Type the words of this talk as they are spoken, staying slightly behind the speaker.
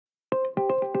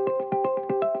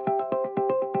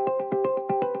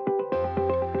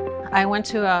I went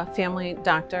to a family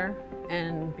doctor,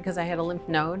 and because I had a lymph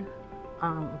node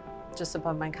just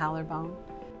above my collarbone.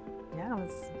 Yeah, it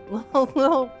was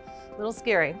a little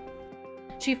scary.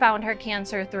 She found her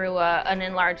cancer through an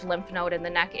enlarged lymph node in the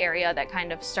neck area that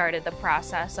kind of started the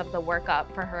process of the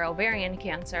workup for her ovarian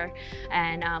cancer.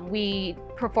 And we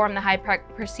performed the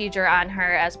HIPEC procedure on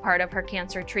her as part of her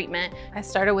cancer treatment. I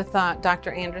started with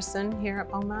Dr. Anderson here at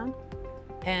Beaumont,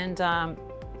 and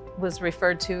was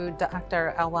referred to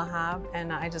Dr. El-Wahab,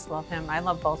 and I just love him. I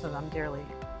love both of them dearly.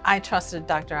 I trusted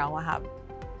Dr. El-Wahab,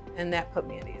 and that put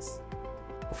me at ease.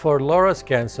 For Laura's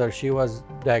cancer, she was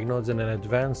diagnosed in an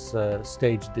advanced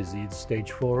stage disease,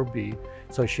 stage 4B.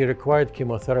 So she required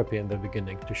chemotherapy in the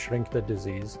beginning to shrink the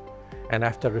disease. And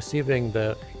after receiving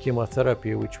the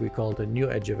chemotherapy, which we called a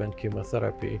neoadjuvant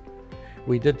chemotherapy,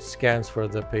 we did scans for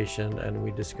the patient, and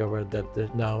we discovered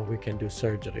that now we can do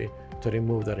surgery to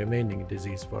remove the remaining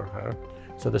disease for her.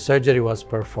 So the surgery was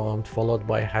performed, followed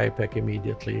by HIPEC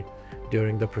immediately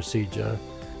during the procedure.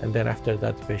 And then after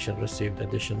that, the patient received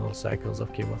additional cycles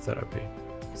of chemotherapy.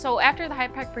 So after the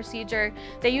HIPEC procedure,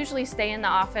 they usually stay in the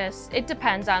office. It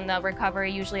depends on the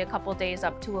recovery, usually a couple days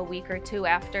up to a week or two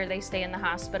after they stay in the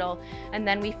hospital. And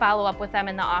then we follow up with them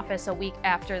in the office a week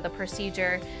after the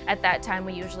procedure. At that time,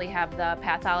 we usually have the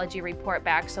pathology report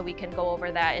back so we can go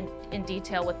over that in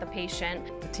detail with the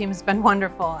patient. The team's been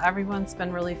wonderful. Everyone's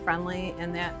been really friendly,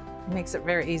 and that makes it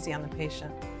very easy on the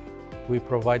patient. We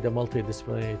provide a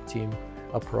multidisciplinary team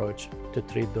approach to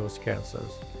treat those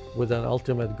cancers, with an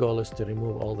ultimate goal is to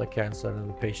remove all the cancer in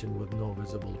a patient with no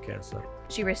visible cancer.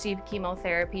 She received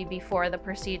chemotherapy before the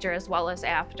procedure as well as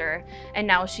after, and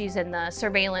now she's in the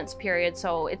surveillance period,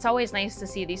 so it's always nice to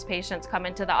see these patients come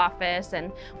into the office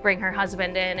and bring her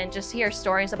husband in and just hear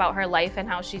stories about her life and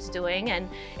how she's doing, and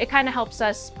it kind of helps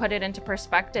us put it into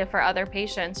perspective for other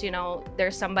patients. You know,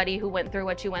 there's somebody who went through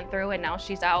what you went through, and now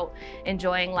she's out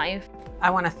enjoying life. I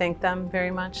want to thank them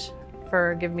very much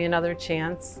for giving me another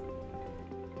chance.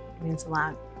 It means a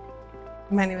lot.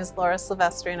 My name is Laura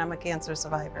Silvestri, and I'm a cancer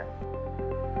survivor.